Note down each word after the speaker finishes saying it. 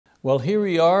Well, here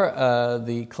we are,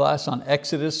 the class on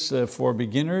Exodus for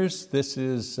beginners. This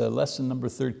is lesson number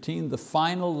 13, the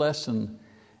final lesson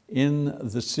in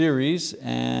the series,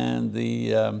 and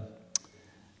the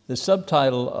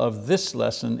subtitle of this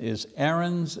lesson is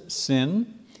Aaron's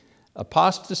Sin,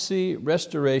 Apostasy,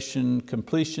 Restoration,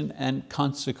 Completion, and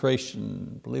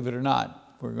Consecration. Believe it or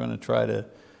not, we're going to try to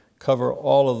cover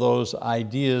all of those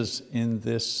ideas in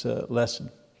this lesson.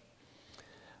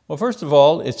 Well, first of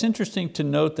all, it's interesting to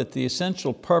note that the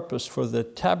essential purpose for the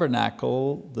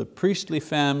tabernacle, the priestly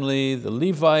family, the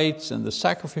Levites, and the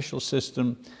sacrificial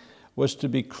system was to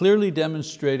be clearly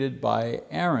demonstrated by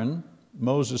Aaron,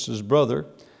 Moses' brother,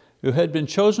 who had been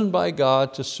chosen by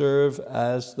God to serve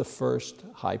as the first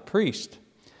high priest.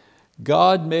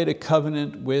 God made a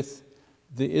covenant with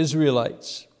the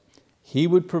Israelites. He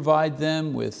would provide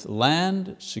them with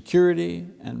land, security,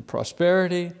 and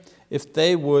prosperity if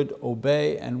they would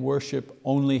obey and worship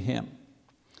only Him.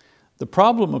 The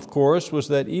problem, of course, was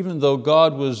that even though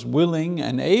God was willing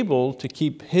and able to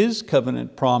keep His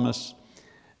covenant promise,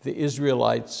 the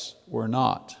Israelites were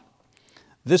not.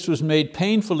 This was made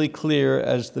painfully clear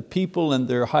as the people and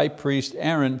their high priest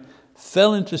Aaron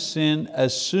fell into sin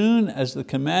as soon as the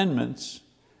commandments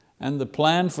and the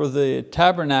plan for the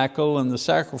tabernacle and the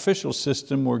sacrificial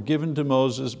system were given to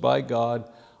Moses by God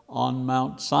on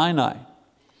Mount Sinai.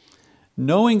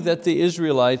 Knowing that the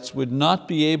Israelites would not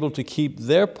be able to keep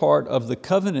their part of the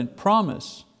covenant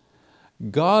promise,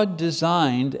 God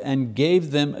designed and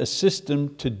gave them a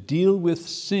system to deal with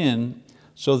sin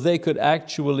so they could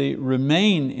actually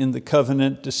remain in the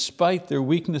covenant despite their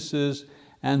weaknesses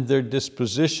and their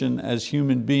disposition as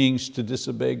human beings to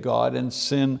disobey God and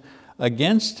sin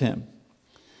against Him.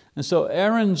 And so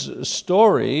Aaron's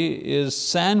story is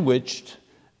sandwiched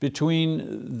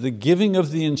between the giving of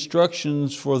the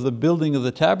instructions for the building of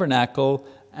the tabernacle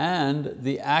and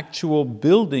the actual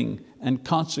building and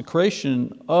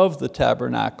consecration of the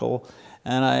tabernacle.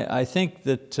 And I think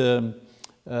that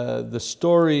the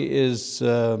story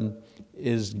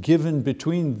is given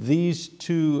between these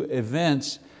two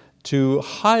events to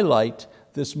highlight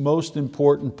this most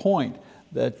important point,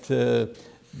 that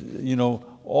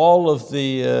all of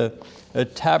the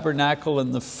tabernacle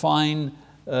and the fine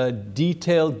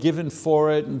detail given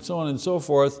for it and so on and so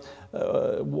forth,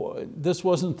 this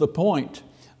wasn't the point.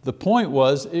 The point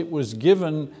was it was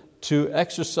given to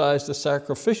exercise the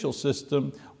sacrificial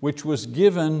system, which was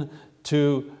given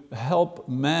to help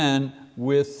man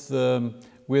with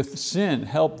sin,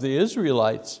 help the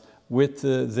Israelites with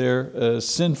their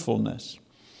sinfulness.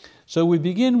 So we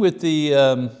begin with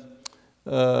the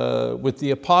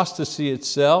apostasy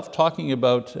itself, talking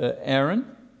about Aaron.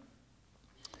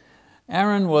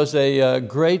 Aaron was a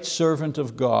great servant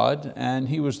of God, and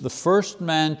he was the first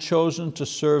man chosen to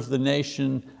serve the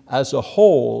nation as a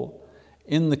whole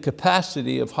in the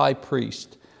capacity of high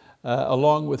priest,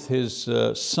 along with his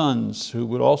sons who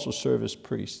would also serve as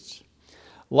priests.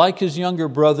 Like his younger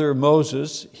brother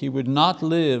Moses, he would not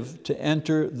live to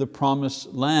enter the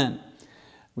promised land.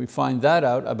 We find that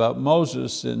out about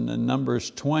Moses in Numbers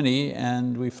 20,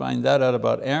 and we find that out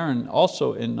about Aaron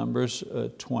also in Numbers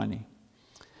 20.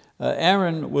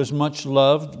 Aaron was much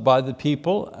loved by the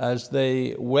people as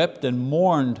they wept and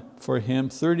mourned for him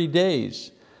 30 days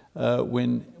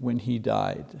when he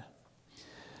died.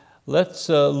 Let's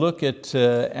look at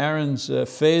Aaron's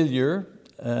failure,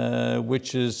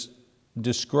 which is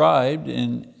described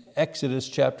in Exodus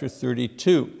chapter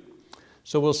 32.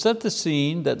 So we'll set the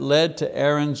scene that led to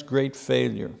Aaron's great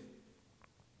failure.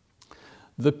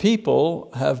 The people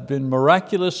have been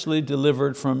miraculously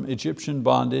delivered from Egyptian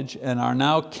bondage and are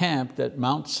now camped at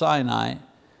Mount Sinai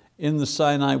in the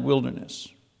Sinai wilderness.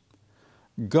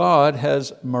 God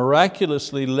has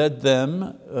miraculously led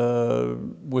them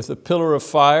with a pillar of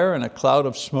fire and a cloud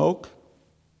of smoke.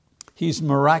 He's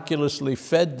miraculously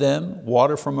fed them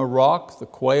water from a rock, the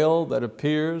quail that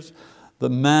appears, the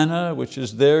manna which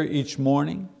is there each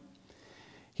morning.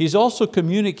 He's also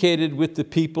communicated with the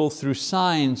people through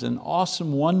signs and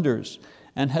awesome wonders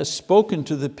and has spoken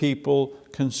to the people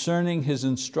concerning His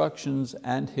instructions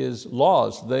and His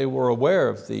laws. They were aware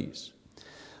of these.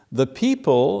 The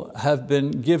people have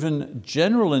been given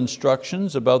general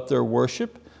instructions about their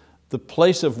worship, the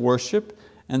place of worship,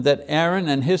 and that Aaron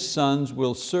and his sons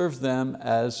will serve them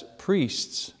as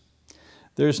priests.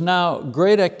 There's now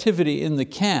great activity in the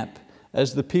camp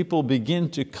as the people begin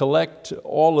to collect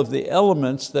all of the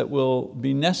elements that will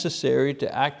be necessary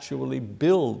to actually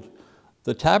build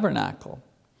the tabernacle.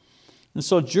 And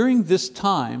so during this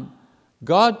time,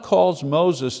 God calls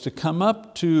Moses to come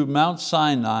up to Mount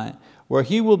Sinai, where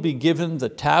he will be given the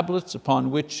tablets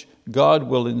upon which God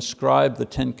will inscribe the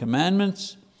 10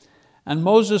 Commandments, And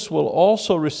Moses will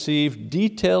also receive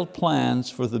detailed plans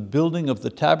for the building of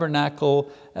the tabernacle,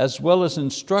 as well as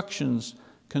instructions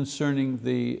concerning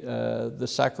the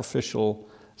sacrificial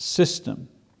system.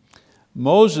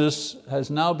 Moses has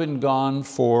now been gone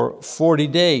for 40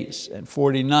 days and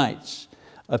 40 nights,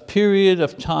 a period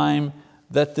of time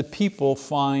that the people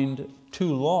find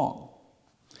too long.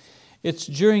 It's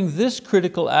during this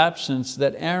critical absence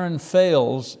that Aaron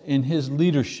fails in his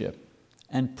leadership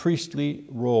and priestly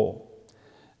role.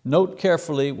 Note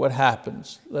carefully what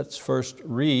happens. Let's first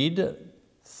read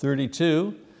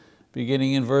 32,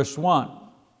 beginning in verse 1.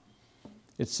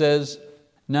 It says,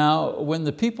 "Now when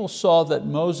the people saw that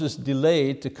Moses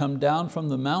delayed to come down from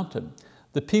the mountain,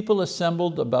 the people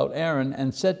assembled about Aaron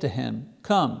and said to him,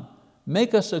 'Come,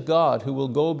 make us a god who will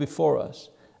go before us.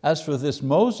 As for this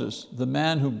Moses, the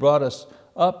man who brought us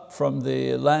up from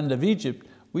the land of Egypt,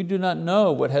 we do not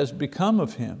know what has become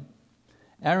of him.'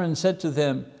 Aaron said to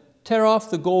them, 'Tear off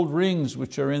the gold rings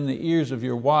which are in the ears of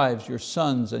your wives, your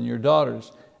sons, and your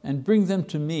daughters, and bring them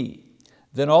to me.'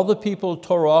 Then all the people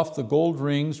tore off the gold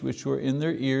rings which were in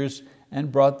their ears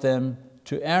and brought them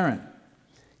to Aaron.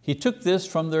 He took this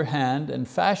from their hand and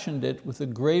fashioned it with a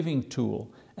graving tool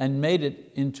and made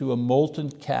it into a molten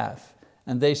calf.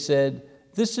 And they said,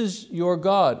 'This is your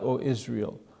God, O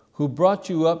Israel, who brought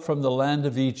you up from the land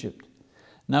of Egypt.'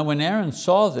 Now when Aaron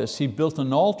saw this, he built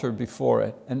an altar before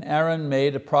it, and Aaron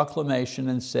made a proclamation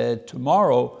and said,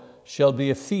 'Tomorrow shall be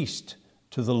a feast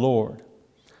to the Lord.'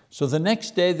 So the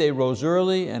next day they rose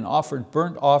early and offered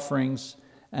burnt offerings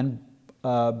and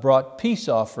brought peace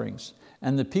offerings.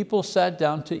 And the people sat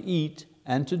down to eat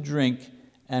and to drink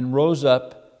and rose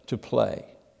up to play."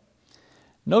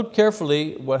 Note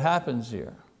carefully what happens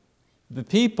here. The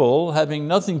people, having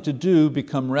nothing to do,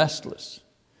 become restless.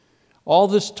 All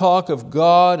this talk of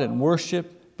God and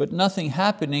worship, but nothing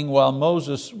happening while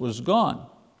Moses was gone.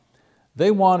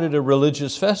 They wanted a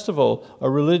religious festival, a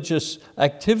religious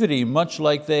activity, much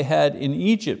like they had in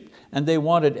Egypt, and they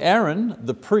wanted Aaron,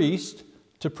 the priest,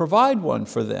 to provide one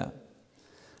for them.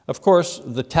 Of course,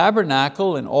 the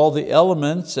tabernacle and all the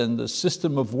elements and the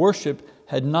system of worship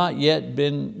had not yet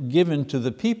been given to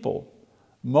the people.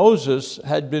 Moses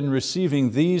had been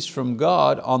receiving these from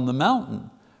God on the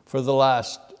mountain for the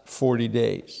last 40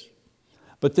 days.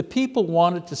 But the people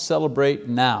wanted to celebrate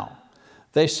now.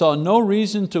 They saw no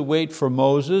reason to wait for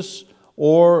Moses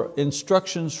or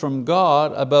instructions from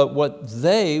God about what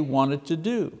they wanted to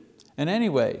do. And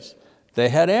anyways, they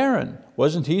had Aaron.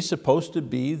 Wasn't he supposed to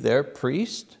be their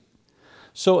priest?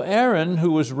 So Aaron,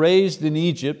 who was raised in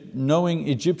Egypt, knowing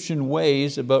Egyptian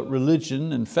ways about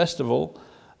religion and festivals,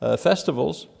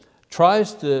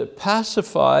 tries to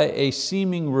pacify a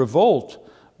seeming revolt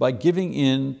by giving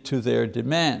in to their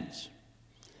demands.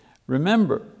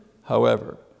 Remember,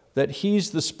 however, that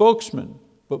he's the spokesman,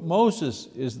 but Moses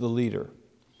is the leader.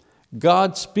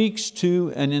 God speaks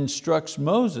to and instructs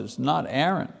Moses, not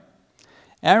Aaron.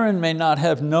 Aaron may not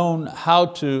have known how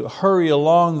to hurry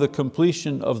along the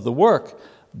completion of the work,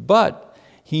 but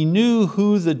he knew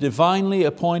who the divinely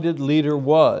appointed leader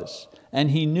was,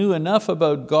 and he knew enough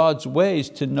about God's ways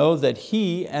to know that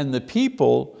he and the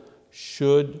people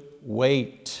should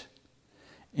wait.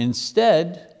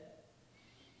 Instead,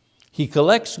 he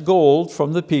collects gold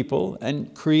from the people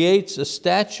and creates a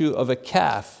statue of a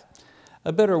calf.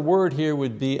 A better word here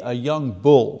would be a young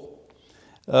bull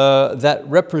that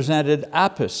represented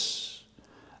Apis.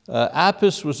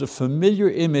 Apis was a familiar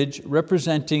image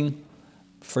representing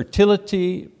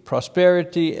fertility,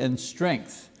 prosperity, and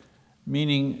strength,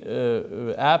 meaning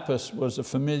Apis was a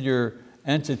familiar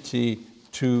entity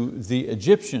to the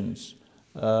Egyptians,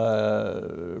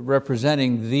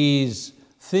 representing these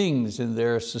things in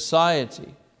their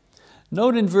society.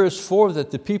 Note in verse 4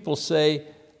 that the people say,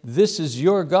 "This is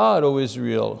your God, O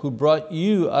Israel, who brought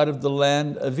you out of the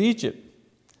land of Egypt."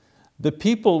 The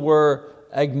people were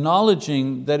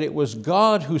acknowledging that it was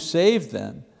God who saved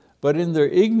them, but in their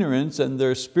ignorance and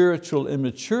their spiritual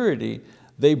immaturity,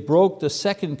 they broke the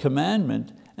second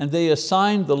commandment and they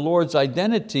assigned the Lord's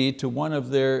identity to one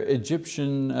of their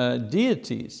Egyptian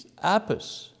deities,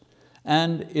 Apis,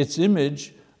 and its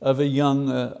image of a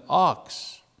young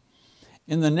ox.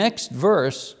 In the next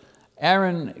verse,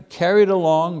 Aaron, carried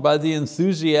along by the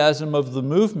enthusiasm of the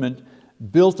movement,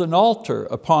 built an altar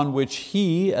upon which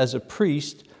he, as a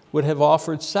priest, would have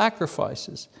offered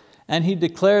sacrifices. And he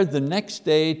declared the next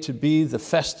day to be the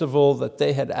festival that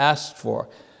they had asked for.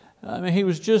 I mean, he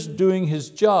was just doing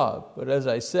his job, but as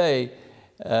I say,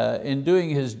 in doing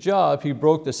his job, he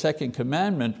broke the second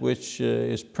commandment, which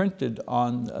is printed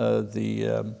on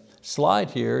the slide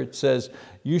here. It says,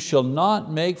 "You shall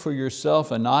not make for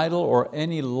yourself an idol or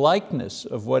any likeness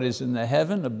of what is in the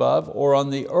heaven above, or on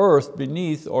the earth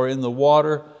beneath, or in the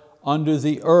water under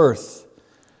the earth."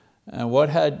 And what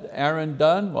had Aaron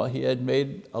done? Well, he had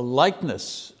made a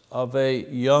likeness of a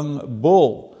young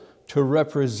bull to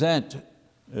represent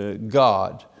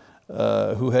God,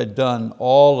 who had done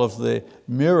all of the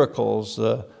miracles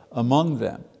among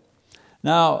them.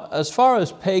 Now, as far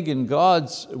as pagan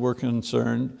gods were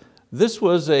concerned, this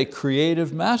was a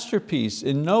creative masterpiece,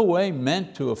 in no way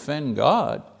meant to offend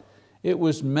God. It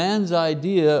was man's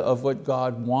idea of what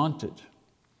God wanted.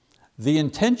 The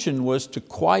intention was to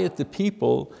quiet the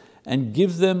people and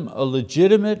give them a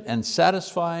legitimate and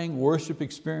satisfying worship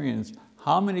experience.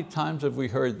 How many times have we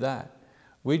heard that?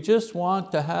 We just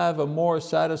want to have a more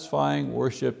satisfying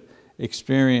worship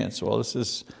experience. Well, this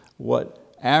is what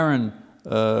Aaron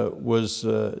was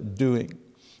doing.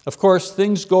 Of course,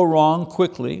 things go wrong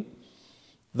quickly.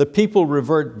 The people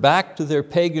revert back to their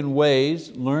pagan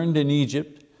ways learned in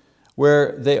Egypt,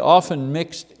 where they often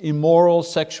mixed immoral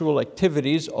sexual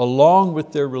activities along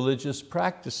with their religious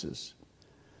practices.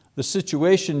 The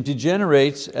situation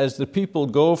degenerates as the people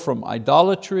go from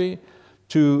idolatry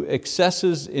to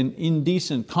excesses in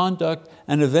indecent conduct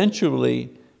and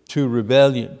eventually to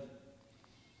rebellion.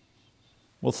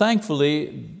 Well,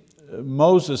 thankfully,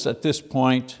 Moses at this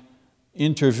point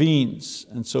intervenes.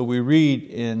 And so we read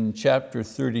in chapter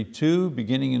 32,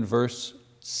 beginning in verse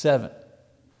 7.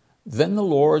 "Then the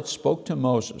Lord spoke to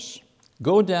Moses,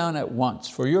 'Go down at once,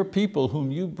 for your people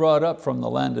whom you brought up from the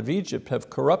land of Egypt have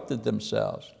corrupted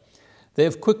themselves. They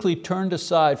have quickly turned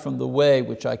aside from the way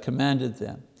which I commanded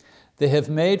them. They have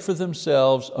made for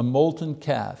themselves a molten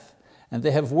calf, and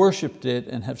they have worshipped it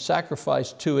and have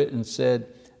sacrificed to it and said,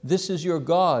 This is your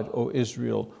God, O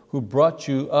Israel, who brought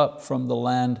you up from the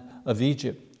land of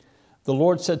Egypt.' The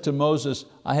Lord said to Moses,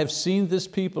 'I have seen this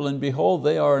people, and behold,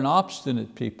 they are an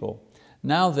obstinate people.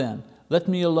 Now then, let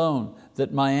me alone,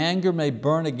 that my anger may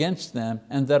burn against them,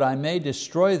 and that I may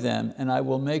destroy them, and I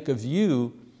will make of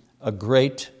you a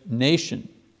great nation.'"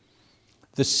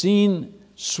 The scene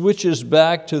switches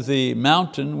back to the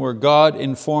mountain where God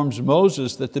informs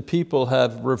Moses that the people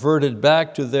have reverted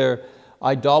back to their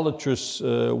idolatrous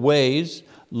ways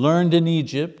learned in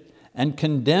Egypt, and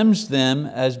condemns them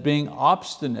as being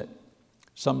obstinate.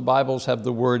 Some Bibles have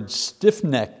the word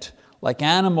stiff-necked, like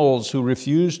animals who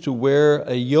refuse to wear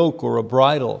a yoke or a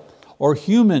bridle, or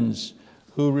humans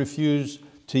who refuse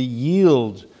to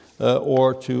yield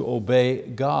or to obey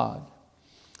God.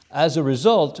 As a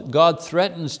result, God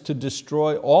threatens to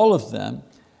destroy all of them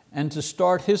and to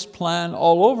start His plan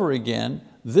all over again,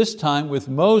 this time with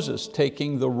Moses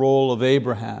taking the role of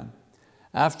Abraham.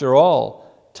 After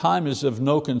all, time is of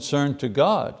no concern to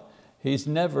God. He's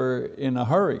never in a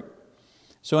hurry.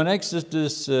 So in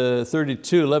Exodus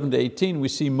 32, 11 to 18, we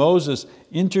see Moses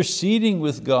interceding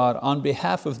with God on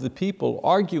behalf of the people,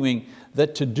 arguing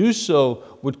that to do so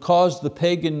would cause the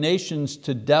pagan nations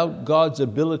to doubt God's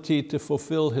ability to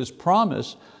fulfill His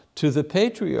promise to the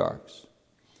patriarchs.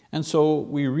 And so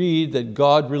we read that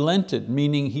God relented,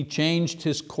 meaning He changed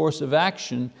His course of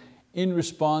action in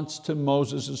response to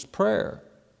Moses' prayer.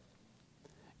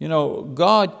 You know,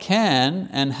 God can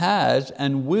and has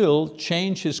and will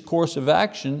change His course of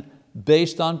action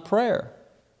based on prayer.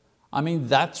 I mean,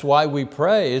 that's why we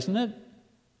pray, isn't it?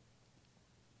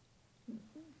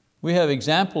 We have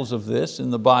examples of this in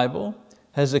the Bible.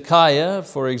 Hezekiah,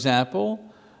 for example,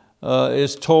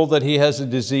 is told that he has a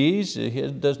disease. He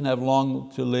doesn't have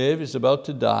long to live. He's about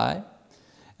to die.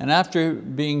 And after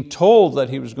being told that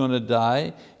he was going to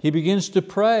die, he begins to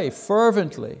pray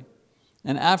fervently.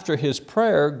 And after his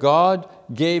prayer, God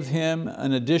gave him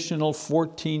an additional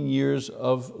 14 years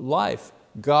of life.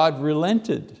 God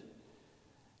relented,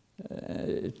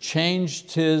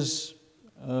 changed his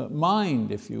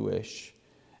mind, if you wish,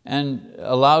 and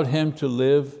allowed him to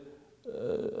live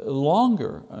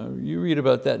longer. You read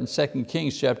about that in 2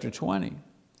 Kings chapter 20.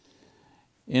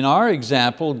 In our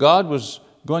example, God was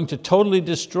going to totally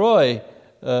destroy,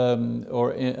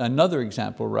 or another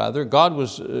example rather, God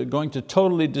was going to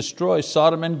totally destroy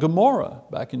Sodom and Gomorrah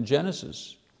back in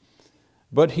Genesis.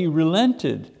 But He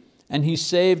relented and He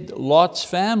saved Lot's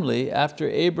family after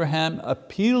Abraham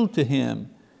appealed to Him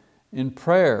in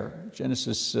prayer,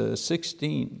 Genesis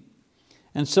 16.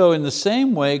 And so in the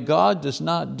same way, God does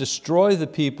not destroy the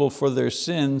people for their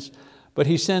sins, but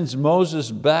He sends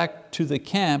Moses back to the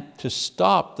camp to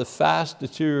stop the fast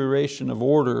deterioration of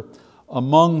order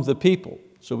among the people.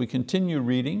 So we continue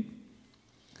reading.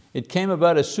 "It came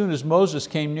about as soon as Moses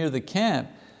came near the camp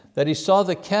that he saw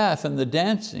the calf and the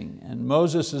dancing, and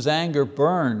Moses' anger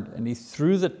burned, and he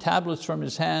threw the tablets from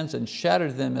his hands and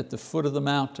shattered them at the foot of the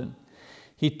mountain.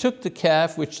 He took the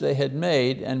calf which they had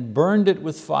made and burned it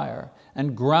with fire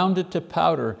and ground it to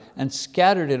powder and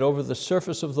scattered it over the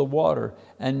surface of the water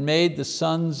and made the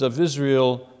sons of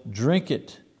Israel drink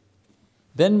it.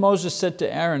 Then Moses said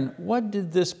to Aaron, "What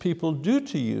did this people do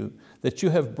to you, that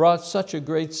you have brought such a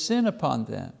great sin upon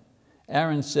them?"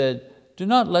 Aaron said, "Do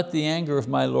not let the anger of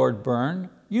my Lord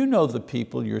burn. You know the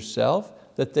people yourself,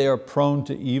 that they are prone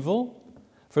to evil.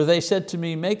 For they said to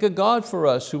me, 'Make a God for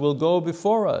us who will go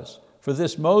before us.' For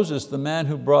this Moses, the man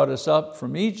who brought us up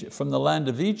from the land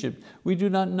of Egypt, we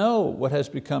do not know what has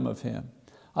become of him.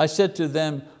 I said to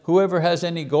them, 'Whoever has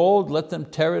any gold, let them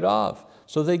tear it off.'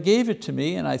 So they gave it to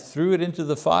me, and I threw it into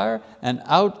the fire, and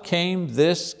out came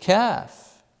this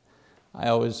calf." I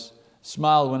always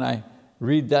smile when I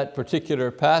read that particular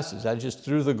passage. I just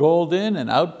threw the gold in and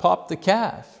out popped the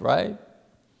calf, right?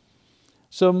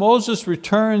 So Moses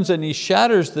returns and he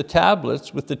shatters the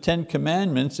tablets with the 10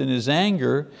 Commandments in his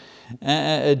anger,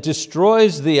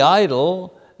 destroys the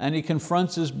idol, and he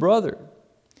confronts his brother.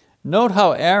 Note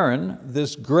how Aaron,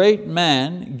 this great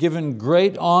man, given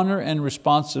great honor and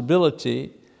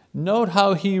responsibility, note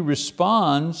how he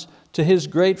responds to his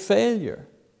great failure.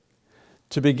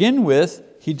 To begin with,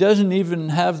 he doesn't even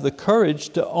have the courage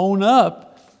to own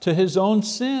up to his own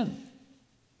sin.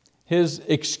 His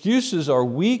excuses are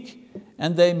weak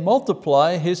and they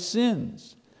multiply his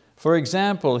sins. For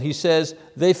example, he says,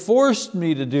 "They forced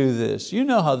me to do this." You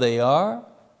know how they are.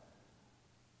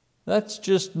 That's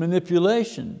just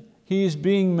manipulation. He's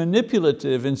being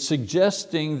manipulative in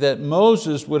suggesting that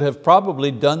Moses would have probably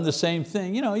done the same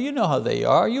thing. You know how they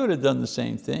are. You would have done the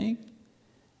same thing.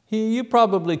 You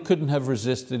probably couldn't have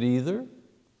resisted either.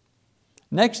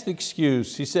 Next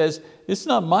excuse, he says, "It's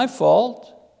not my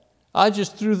fault. I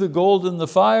just threw the gold in the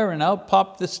fire and out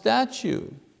popped the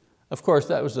statue." Of course,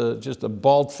 that was just a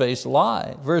bald-faced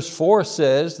lie. Verse 4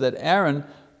 says that Aaron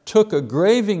took a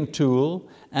graving tool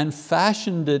and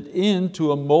fashioned it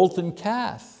into a molten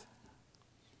calf.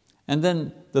 And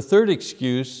then the third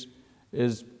excuse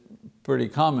is a pretty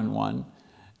common one.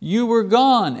 "You were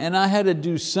gone and I had to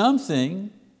do something."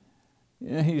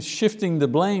 He's shifting the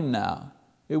blame now.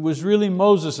 It was really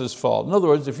Moses' fault. In other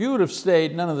words, if you would have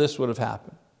stayed, none of this would have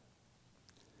happened.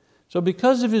 So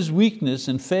because of his weakness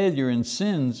and failure in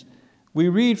sins, we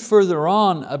read further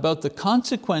on about the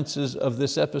consequences of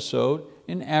this episode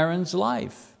in Aaron's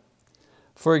life.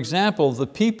 For example, the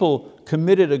people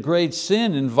committed a great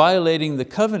sin in violating the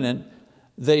covenant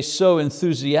they so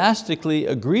enthusiastically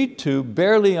agreed to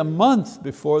barely a month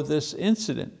before this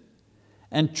incident.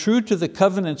 And true to the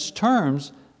covenant's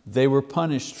terms, they were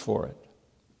punished for it.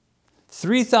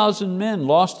 3,000 men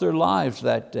lost their lives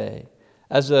that day,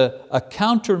 as a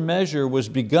countermeasure was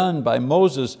begun by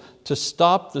Moses to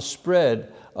stop the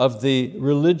spread of the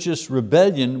religious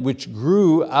rebellion which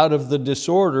grew out of the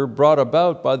disorder brought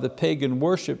about by the pagan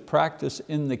worship practice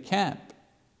in the camp.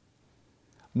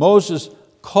 Moses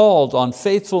called on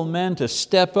faithful men to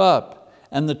step up,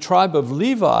 and the tribe of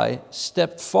Levi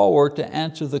stepped forward to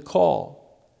answer the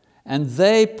call. And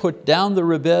they put down the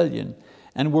rebellion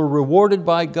and were rewarded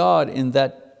by God in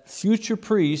that future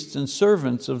priests and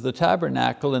servants of the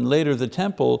tabernacle and later the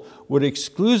temple would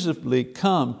exclusively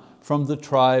come from the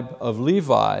tribe of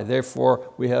Levi.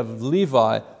 Therefore, we have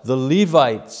Levi, the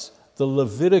Levites, the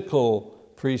Levitical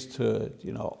priesthood.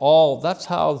 That's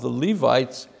how the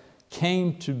Levites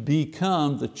came to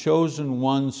become the chosen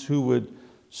ones who would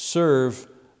serve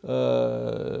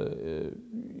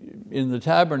in the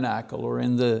tabernacle or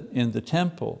in the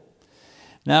temple.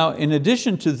 Now, in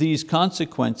addition to these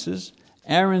consequences,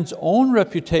 Aaron's own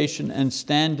reputation and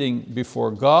standing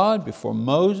before God, before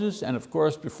Moses, and of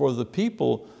course before the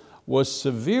people was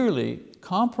severely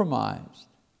compromised.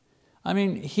 I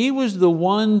mean, he was the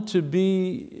one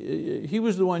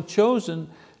chosen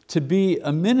to be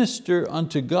a minister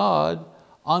unto God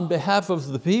on behalf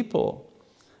of the people.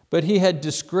 But he had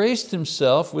disgraced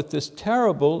himself with this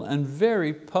terrible and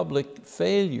very public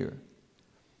failure.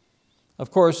 Of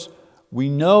course, we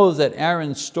know that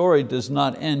Aaron's story does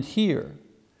not end here.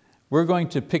 We're going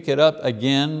to pick it up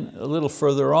again a little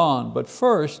further on, but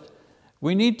first,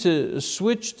 we need to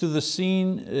switch the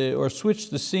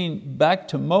scene back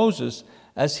to Moses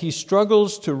as he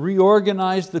struggles to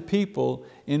reorganize the people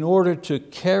in order to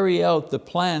carry out the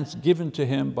plans given to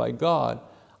him by God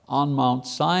on Mount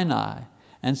Sinai.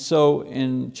 And so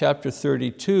in chapter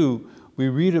 32, we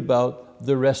read about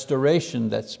the restoration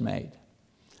that's made.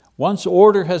 Once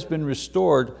order has been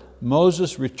restored,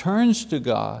 Moses returns to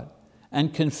God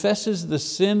and confesses the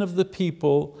sin of the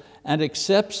people and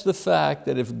accepts the fact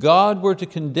that if God were to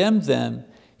condemn them,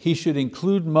 he should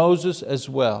include Moses as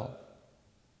well.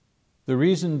 The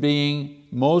reason being,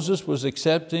 Moses was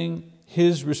accepting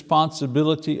his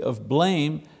responsibility of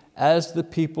blame as the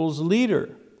people's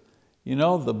leader. You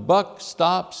know, the buck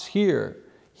stops here.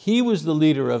 He was the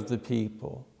leader of the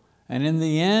people. And in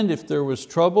the end, if there was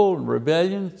trouble and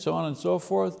rebellion, so on and so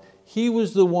forth, he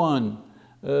was the one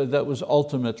that was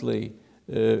ultimately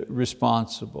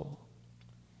responsible.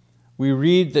 We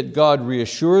read that God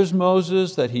reassures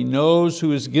Moses that he knows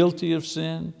who is guilty of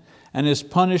sin, and his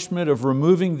punishment of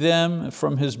removing them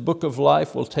from his book of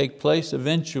life will take place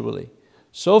eventually.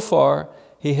 So far,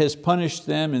 he has punished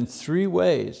them in 3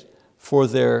 ways for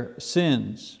their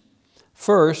sins.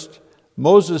 First,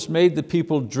 Moses made the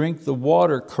people drink the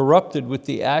water corrupted with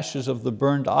the ashes of the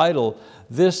burned idol,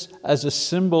 this as a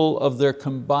symbol of their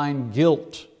combined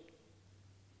guilt.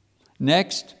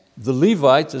 Next, the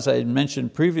Levites, as I had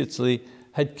mentioned previously,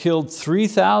 had killed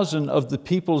 3,000 of the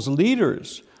people's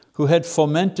leaders who had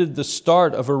fomented the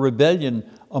start of a rebellion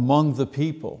among the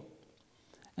people.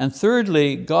 And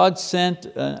thirdly, God sent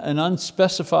an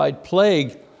unspecified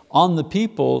plague on the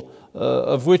people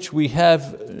of which we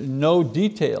have no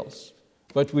details,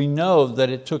 but we know that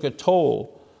it took a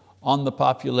toll on the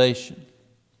population.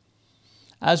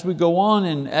 As we go on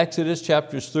in Exodus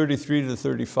chapters 33 to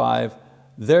 35,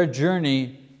 their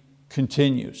journey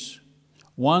continues.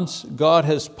 Once God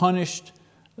has punished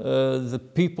the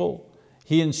people,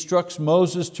 he instructs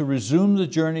Moses to resume the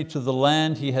journey to the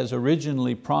land he has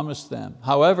originally promised them.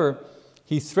 However,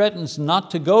 he threatens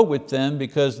not to go with them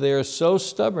because they are so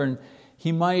stubborn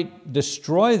he might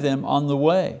destroy them on the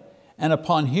way. And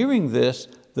upon hearing this,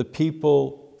 the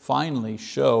people finally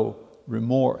show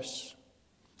remorse.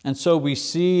 And so we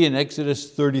see in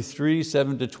Exodus 33,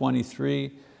 7 to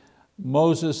 23,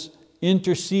 Moses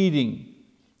interceding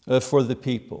for the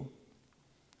people.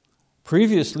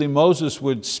 Previously, Moses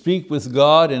would speak with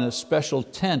God in a special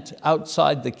tent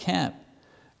outside the camp.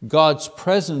 God's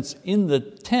presence in the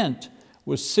tent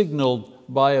was signaled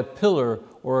by a pillar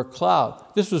or a cloud.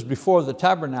 This was before the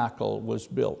tabernacle was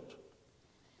built.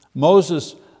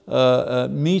 Moses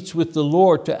meets with the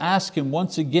Lord to ask him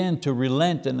once again to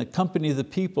relent and accompany the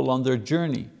people on their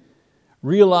journey,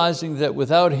 realizing that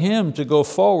without him to go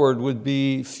forward would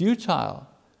be futile,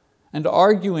 and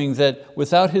arguing that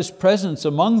without his presence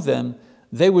among them,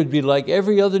 they would be like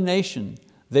every other nation.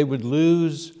 They would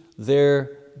lose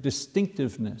their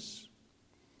distinctiveness.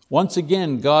 Once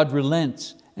again, God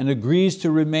relents and agrees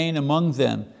to remain among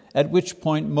them, at which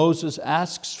point Moses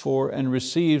asks for and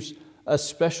receives a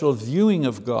special viewing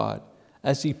of God.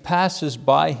 As he passes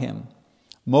by him,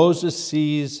 Moses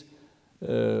sees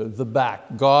the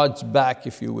back, God's back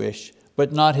if you wish,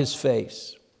 but not his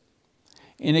face.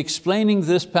 In explaining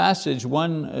this passage,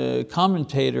 one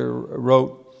commentator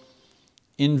wrote,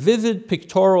 "In vivid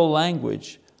pictorial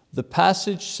language, the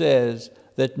passage says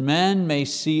that man may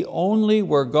see only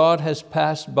where God has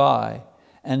passed by,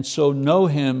 and so know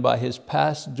him by his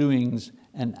past doings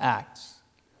and acts."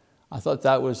 I thought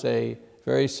that was a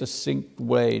very succinct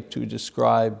way to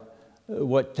describe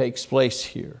what takes place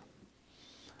here.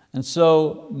 And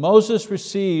so Moses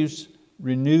receives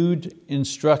renewed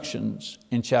instructions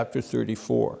in chapter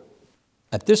 34.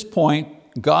 At this point,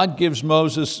 God gives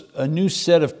Moses a new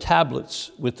set of tablets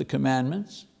with the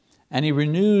commandments, and he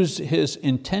renews his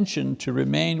intention to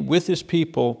remain with his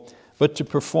people, but to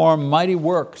perform mighty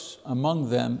works among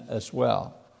them as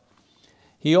well.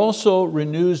 He also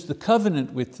renews the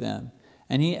covenant with them,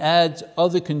 and he adds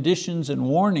other conditions and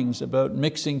warnings about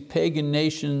mixing pagan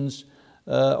nations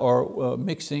or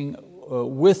mixing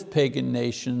with pagan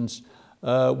nations,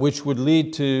 which would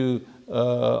lead to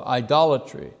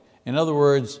idolatry. In other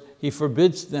words, he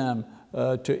forbids them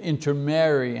to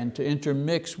intermarry and to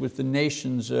intermix with the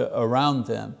nations around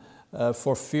them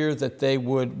for fear that they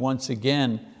would once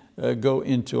again go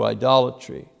into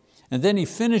idolatry. And then he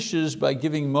finishes by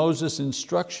giving Moses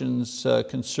instructions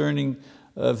concerning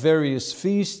various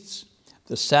feasts,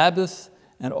 the Sabbath,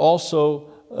 and also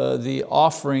the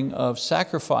offering of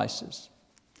sacrifices.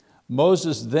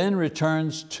 Moses then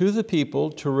returns to the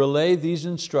people to relay these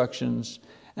instructions,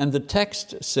 and the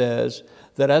text says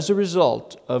that as a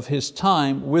result of his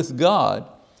time with God,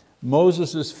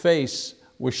 Moses' face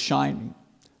was shining,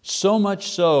 so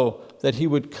much so that he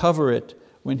would cover it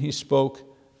when he spoke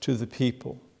to the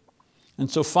people. And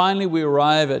so finally we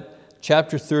arrive at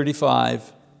chapter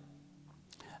 35,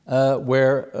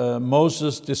 where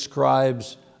Moses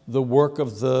describes the work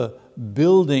of the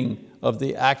building of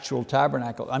the actual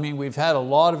tabernacle. I mean, we've had a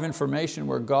lot of information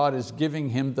where God is giving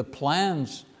him the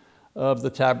plans of the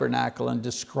tabernacle and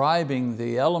describing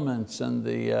the elements and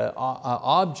the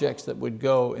objects that would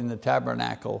go in the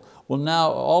tabernacle. Well,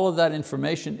 now all of that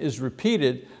information is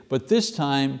repeated, but this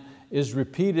time is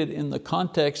repeated in the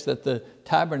context that the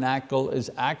tabernacle is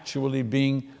actually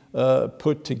being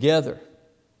put together.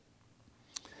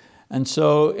 And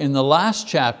so in the last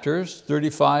chapters,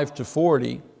 35 to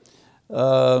 40,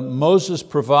 Moses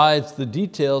provides the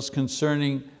details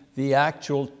concerning the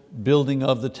actual building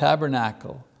of the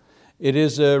tabernacle. It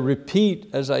is a repeat,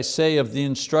 as I say, of the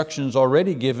instructions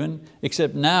already given,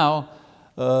 except now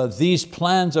these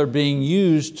plans are being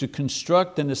used to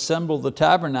construct and assemble the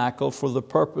tabernacle for the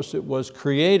purpose it was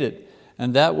created,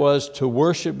 and that was to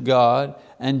worship God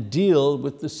and deal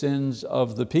with the sins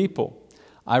of the people.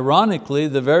 Ironically,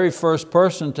 the very first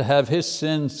person to have his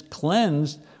sins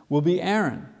cleansed will be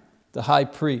Aaron, the high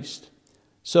priest.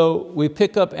 So we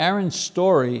pick up Aaron's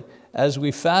story as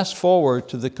we fast forward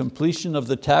to the completion of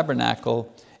the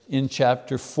tabernacle in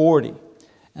chapter 40,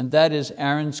 and that is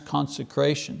Aaron's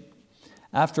consecration.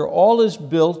 After all is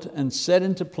built and set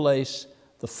into place,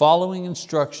 the following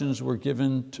instructions were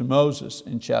given to Moses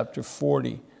in chapter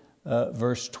 40,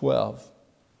 verse 12.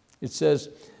 It says,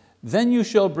 "Then you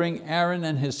shall bring Aaron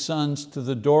and his sons to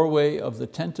the doorway of the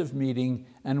tent of meeting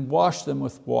and wash them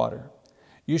with water.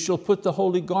 You shall put the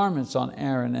holy garments on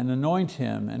Aaron and anoint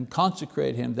him and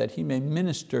consecrate him that he may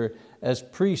minister as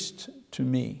priest to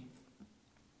me.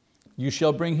 You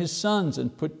shall bring his sons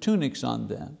and put tunics on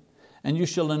them, and you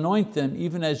shall anoint them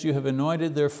even as you have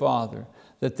anointed their father,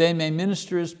 that they may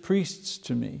minister as priests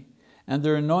to me, and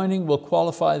their anointing will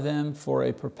qualify them for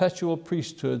a perpetual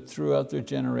priesthood throughout their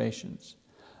generations."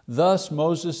 Thus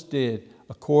Moses did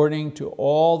according to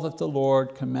all that the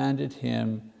Lord commanded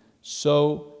him,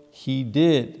 so he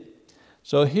did.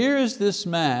 So here is this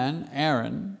man,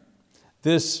 Aaron,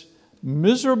 this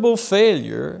miserable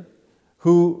failure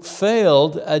who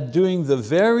failed at doing the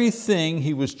very thing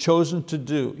he was chosen to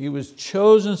do. He was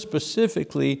chosen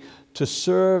specifically to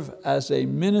serve as a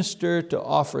minister, to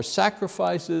offer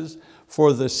sacrifices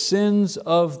for the sins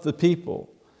of the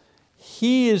people.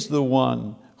 He is the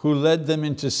one who led them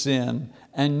into sin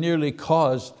and nearly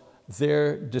caused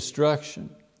their destruction.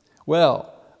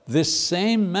 Well, this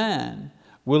same man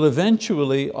will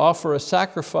eventually offer a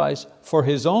sacrifice for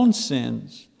his own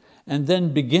sins and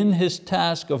then begin his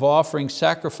task of offering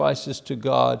sacrifices to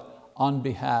God on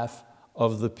behalf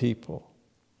of the people.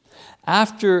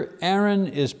 After Aaron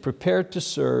is prepared to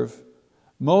serve,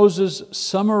 Moses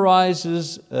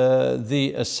summarizes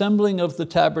the assembling of the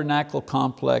tabernacle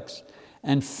complex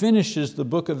and finishes the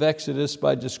book of Exodus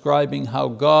by describing how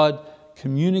God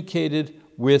communicated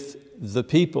with the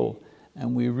people.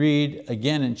 And we read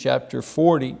again in chapter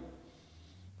 40,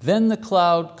 "Then the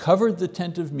cloud covered the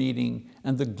tent of meeting,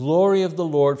 and the glory of the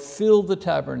Lord filled the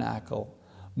tabernacle.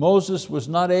 Moses was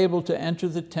not able to enter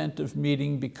the tent of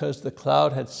meeting because the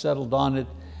cloud had settled on it,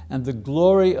 and the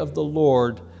glory of the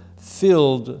Lord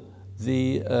filled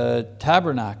the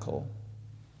tabernacle."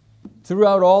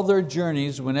 Throughout all their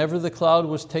journeys, whenever the cloud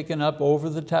was taken up over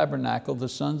the tabernacle, the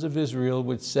sons of Israel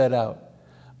would set out.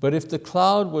 But if the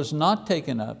cloud was not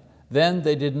taken up, then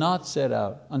they did not set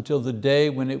out until the day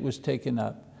when it was taken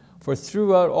up. For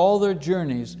throughout all their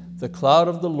journeys, the cloud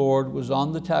of the Lord was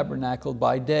on the tabernacle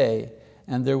by day,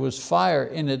 and there was fire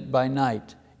in it by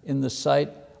night, in the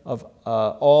sight of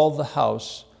all the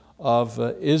house of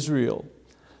Israel.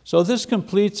 So this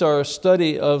completes our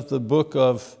study of the book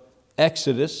of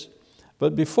Exodus.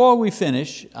 But before we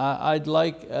finish, I'd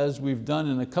like, as we've done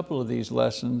in a couple of these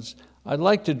lessons, I'd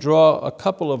like to draw a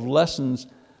couple of lessons,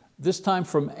 this time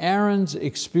from Aaron's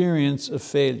experience of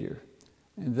failure,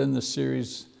 and then the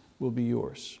series will be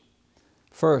yours.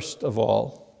 First of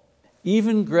all,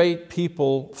 even great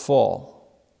people fall.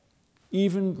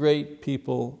 Even great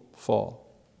people fall.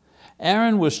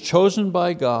 Aaron was chosen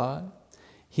by God.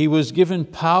 He was given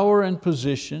power and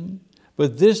position,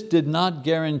 but this did not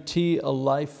guarantee a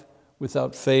life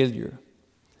without failure.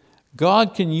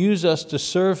 God can use us to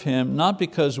serve Him not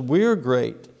because we're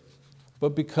great,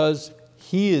 but because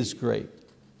He is great.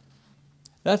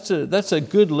 That's a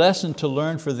good lesson to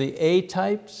learn for the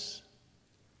A-types,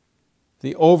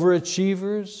 the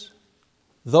overachievers,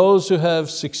 those who have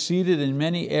succeeded in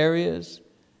many areas.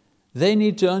 They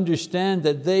need to understand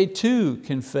that they too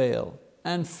can fail,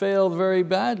 and fail very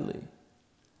badly.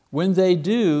 When they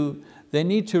do, they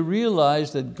need to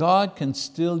realize that God can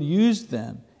still use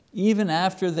them even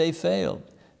after they failed,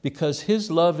 because His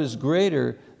love is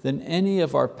greater than any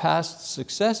of our past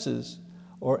successes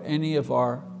or any of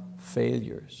our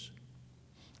failures.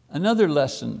 Another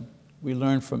lesson we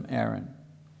learn from Aaron: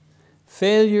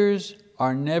 failures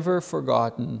are never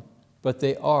forgotten, but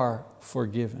they are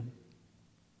forgiven.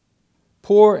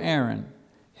 Poor Aaron,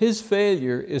 his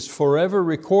failure is forever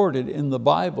recorded in the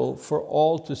Bible for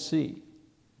all to see.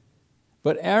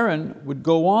 But Aaron would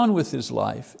go on with his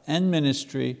life and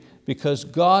ministry because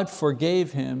God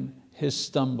forgave him his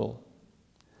stumble.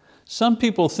 Some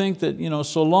people think that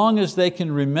so long as they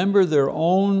can remember their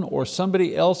own or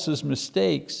somebody else's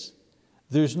mistakes,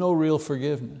 there's no real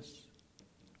forgiveness.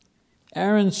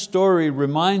 Aaron's story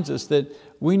reminds us that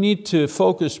we need to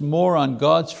focus more on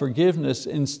God's forgiveness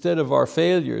instead of our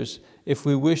failures if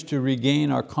we wish to regain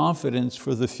our confidence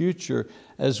for the future,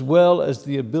 as well as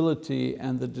the ability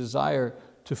and the desire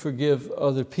to forgive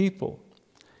other people.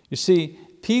 You see,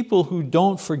 people who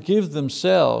don't forgive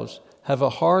themselves have a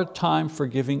hard time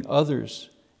forgiving others,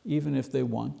 even if they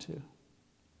want to.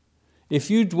 If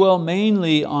you dwell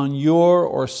mainly on your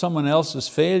or someone else's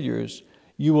failures,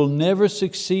 you will never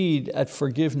succeed at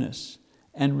forgiveness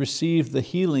and receive the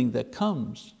healing that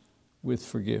comes with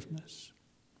forgiveness.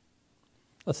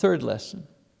 A third lesson: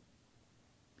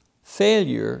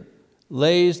 failure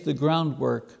lays the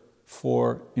groundwork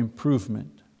for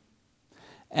improvement.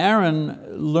 Aaron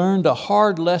learned a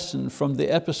hard lesson from the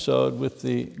episode with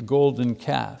the golden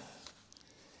calf.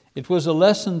 It was a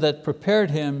lesson that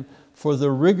prepared him for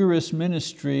the rigorous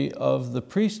ministry of the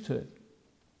priesthood.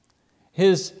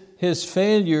 His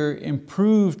failure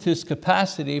improved his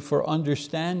capacity for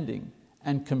understanding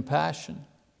and compassion.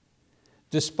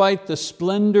 Despite the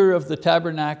splendor of the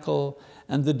tabernacle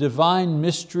and the divine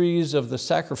mysteries of the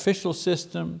sacrificial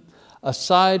system,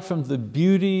 aside from the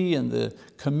beauty and the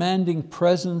commanding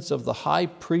presence of the high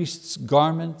priest's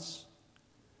garments,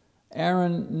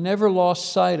 Aaron never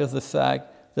lost sight of the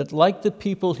fact that, like the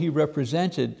people he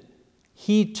represented,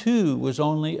 he too was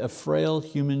only a frail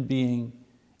human being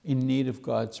in need of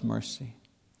God's mercy.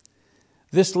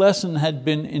 This lesson had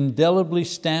been indelibly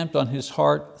stamped on his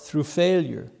heart through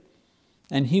failure,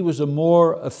 and he was a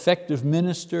more effective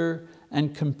minister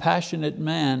and compassionate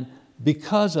man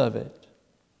because of it.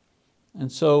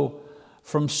 And so,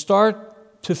 from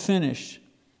start to finish,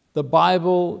 the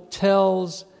Bible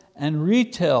tells and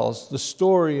retells the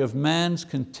story of man's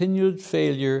continued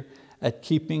failure at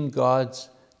keeping God's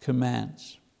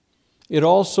commands. It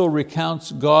also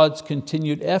recounts God's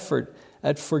continued effort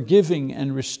at forgiving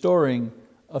and restoring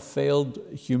a failed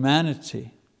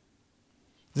humanity.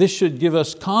 This should give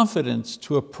us confidence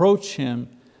to approach Him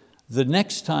the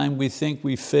next time we think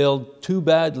we failed too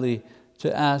badly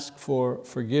to ask for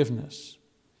forgiveness.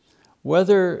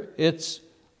 Whether it's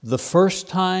the first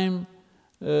time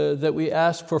that we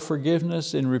ask for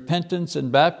forgiveness in repentance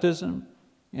and baptism,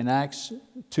 in Acts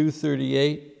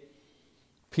 2:38,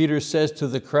 Peter says to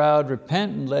the crowd,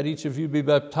 "Repent and let each of you be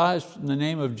baptized in the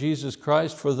name of Jesus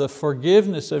Christ for the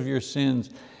forgiveness of your sins,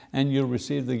 and you'll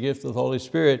receive the gift of the Holy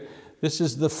Spirit." This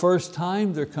is the first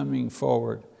time they're coming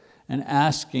forward and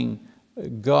asking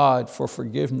God for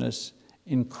forgiveness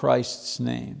in Christ's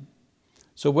name.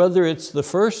 So whether it's the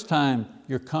first time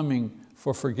you're coming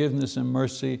for forgiveness and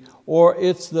mercy, or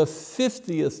it's the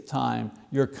 50th time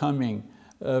you're coming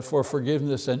for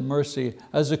forgiveness and mercy,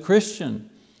 as a Christian,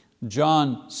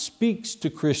 John speaks to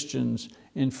Christians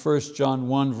in 1 John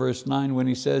 1 verse 9 when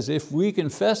he says, "If we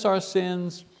confess our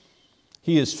sins,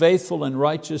 He is faithful and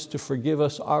righteous to forgive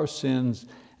us our sins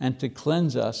and to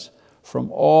cleanse us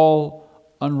from all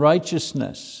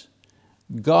unrighteousness."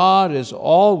 God is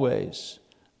always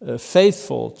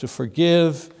faithful to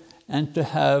forgive and to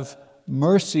have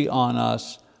mercy on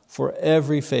us for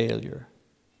every failure.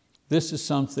 This is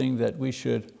something that we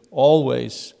should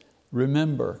always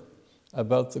remember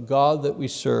about the God that we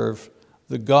serve,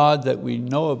 the God that we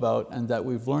know about and that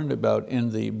we've learned about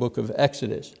in the book of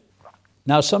Exodus.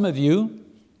 Now, some of you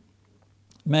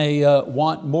may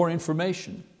want more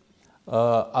information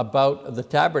about the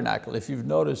tabernacle. If you've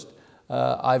noticed,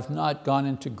 I've not gone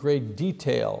into great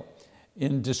detail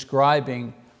in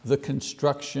describing the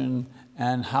construction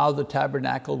and how the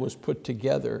tabernacle was put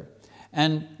together,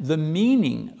 and the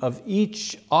meaning of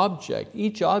each object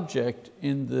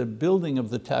in the building of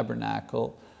the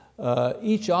tabernacle.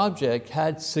 Each object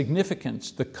had significance.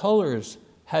 The colors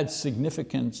had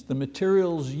significance. The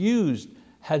materials used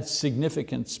had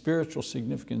significance, spiritual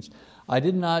significance. I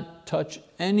did not touch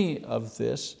any of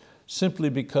this simply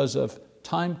because of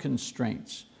time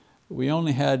constraints. We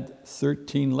only had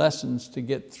 13 lessons to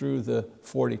get through the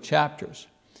 40 chapters.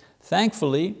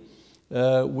 Thankfully,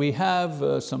 we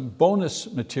have some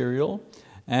bonus material,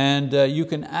 and you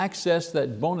can access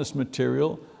that bonus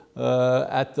material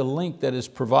at the link that is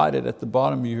provided at the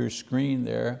bottom of your screen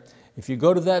there. If you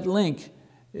go to that link,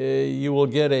 you will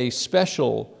get a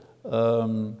special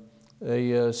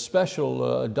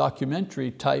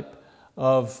documentary type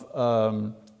of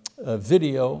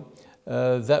video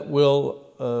that will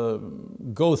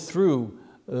go through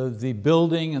the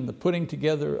building and the putting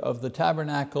together of the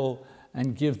tabernacle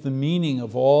and give the meaning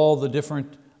of all the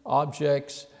different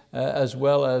objects as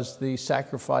well as the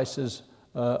sacrifices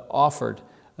offered.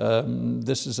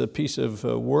 This is a piece of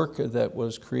work that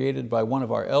was created by one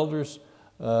of our elders,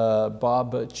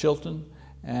 Bob Chilton,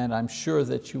 and I'm sure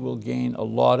that you will gain a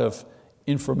lot of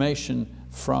information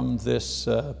from this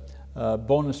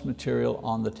bonus material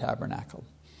on the tabernacle.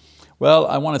 Well,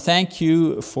 I want to thank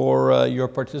you for your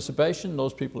participation,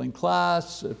 those people in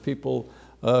class, people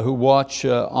who watch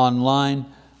online.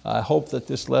 I hope that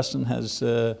this lesson has,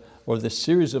 or this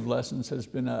series of lessons has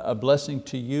been a blessing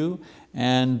to you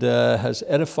and has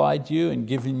edified you and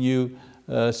given you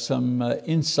some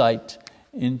insight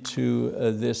into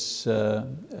this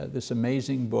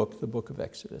amazing book, the book of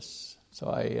Exodus. So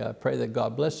I pray that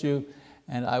God bless you,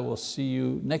 and I will see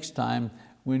you next time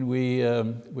when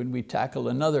we tackle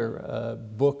another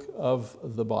book of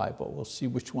the Bible. We'll see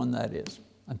which one that is.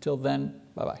 Until then,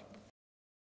 bye-bye.